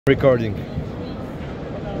Recording.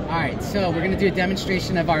 Alright, so we're going to do a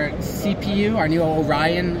demonstration of our CPU, our new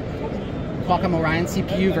Qualcomm Orion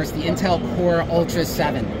CPU versus the Intel Core Ultra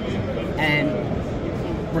 7.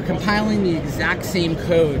 And we're compiling the exact same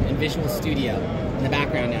code in Visual Studio in the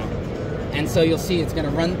background now. And so you'll see it's going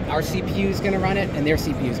to run, our CPU is going to run it, and their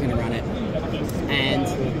CPU is going to run it.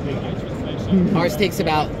 And ours takes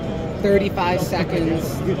about 35 seconds,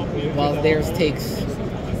 while theirs takes a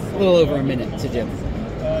little over a minute to do.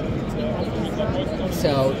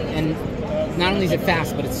 So, and not only is it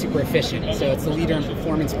fast, but it's super efficient. So it's the leader in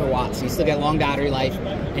performance per watt. So you still get long battery life,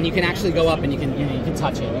 and you can actually go up and you can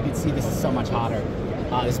touch it. You can see this is so much hotter.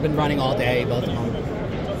 It's been running all day, both of them.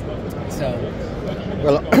 So,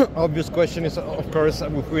 well, obvious question is, of course,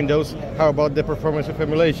 with Windows, how about the performance of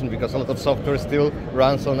emulation? Because a lot of software still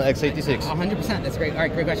runs on x86. 100%. That's great. All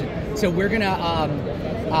right, great question. So we're gonna,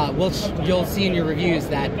 you'll see in your reviews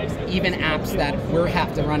that even apps that we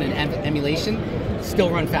have to run in emulation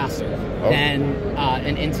still run faster than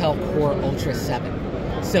an Intel Core Ultra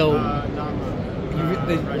 7. So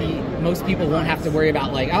most people won't have to worry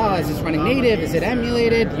about like, oh, is this running native? Is it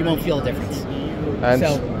emulated? You won't feel a difference. And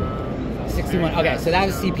so 61. Okay, so that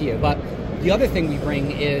was CPU. But the other thing we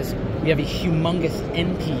bring is we have a humongous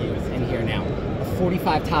NPU in here now, a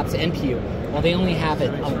 45 TOPS NPU. Well, they only have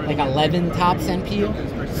it like 11 TOPS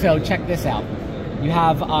NPU. So check this out. You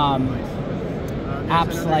have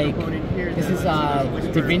apps like, this is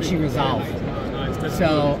DaVinci Resolve.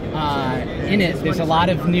 So in it, there's a lot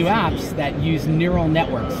of new apps that use neural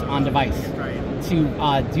networks on device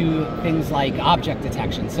to do things like object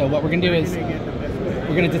detection. So what we're going to do is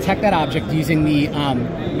we're going to detect that object using the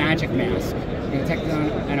magic mask. We're going to detect it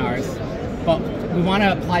on ours. But we want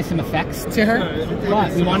to apply some effects to her,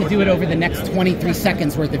 but we want to do it over the next 23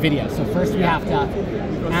 seconds worth of video. So first we have to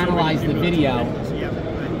analyze the video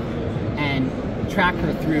and track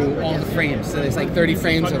her through all the frames. So there's like 30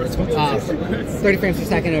 frames over 30 frames per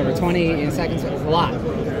second over 20 seconds. It's a lot.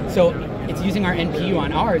 So it's using our NPU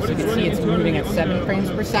on ours. You can see it's moving at 7 frames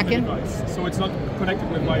per second. So it's not connected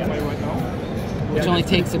with Wi-Fi right now? Which only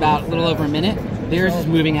takes about a little over a minute. Theirs is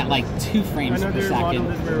moving at like 2 frames per second,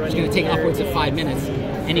 which is going to take upwards of 5 minutes.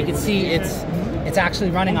 And you can see it's actually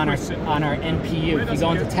running on our NPU. If you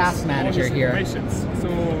go into Task Manager here,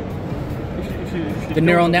 the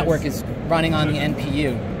neural network is running on the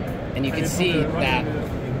NPU, and you can see that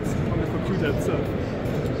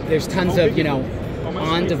there's tons of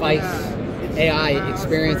on-device AI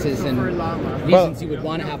experiences and reasons you would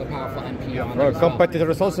want to have a powerful NPU on there.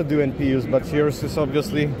 Competitors also do NPUs, but yours is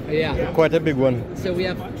obviously quite a big one. So we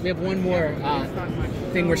have one more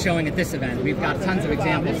thing we're showing at this event. We've got tons of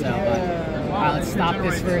examples though. But let's stop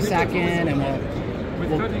this for a second, and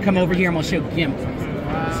we'll come over here and we'll show GIMP.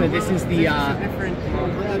 So this is the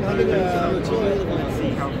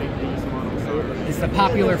it's the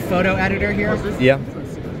popular photo editor here. Yeah.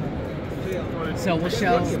 So we'll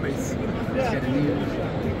show.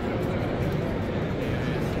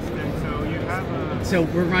 So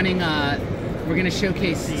we're running. We're going to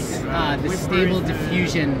showcase the Stable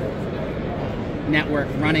Diffusion network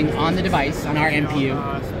running on the device on our NPU,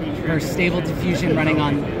 versus Stable Diffusion running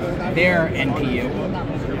on their NPU.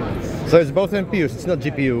 So it's both NPUs. It's not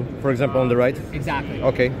GPU, for example, on the right. Exactly.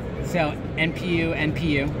 Okay. So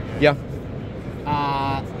NPU. Yeah.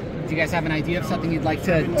 Do you guys have an idea of something you'd like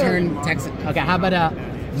to turn text? Okay. How about a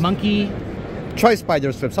monkey? Try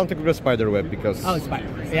spider web. Something with a spider web because. Oh, spider.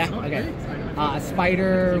 Yeah. Okay. A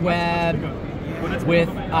spider web with.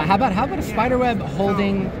 How about a spider web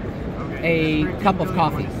holding a cup of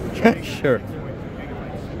coffee? Sure.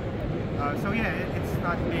 So yeah, it's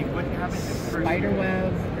not big. What happens is spider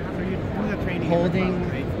web holding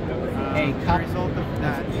a cup of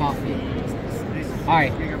coffee. All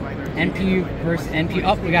right. NPU versus NPU.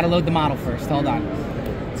 Oh, we got to load the model first. Hold on.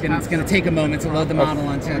 It's gonna take a moment to load the model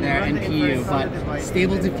onto their NPU, but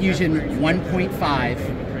Stable Diffusion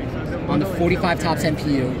 1.5 on the 45 TOPS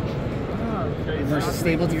NPU versus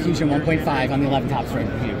Stable Diffusion 1.5 on the 11 TOPS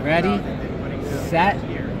NPU. Ready, set,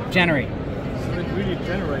 generate.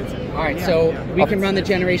 All right, so we can run the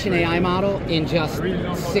generation AI model in just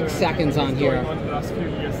 6 seconds on here,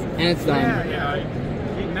 and it's done.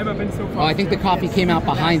 Oh, I think the coffee came out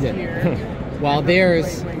behind it, while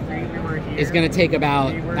theirs is going to take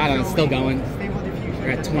about, I don't know, it's still going.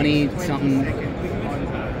 We're at 20-something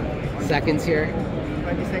seconds here.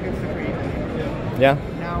 Yeah.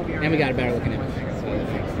 And we got a better looking image.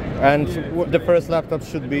 And the first laptop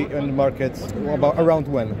should be in the market around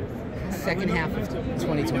when? Second half of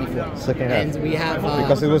 2024. Second half. And we have...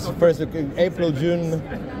 because it was first April, June...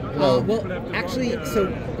 Well, actually, so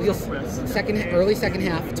early second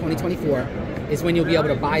half 2024, is when you'll be able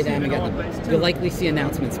to buy them and get them. You'll likely see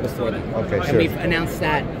announcements before then. Okay, And sure. we've announced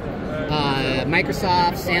that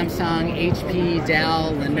Microsoft, Samsung, HP,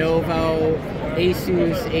 Dell, Lenovo,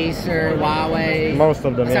 Asus, Acer, Huawei. Most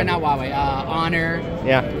of them, Sorry, yeah. not Huawei. Honor,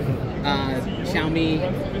 Yeah. Xiaomi.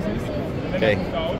 Okay.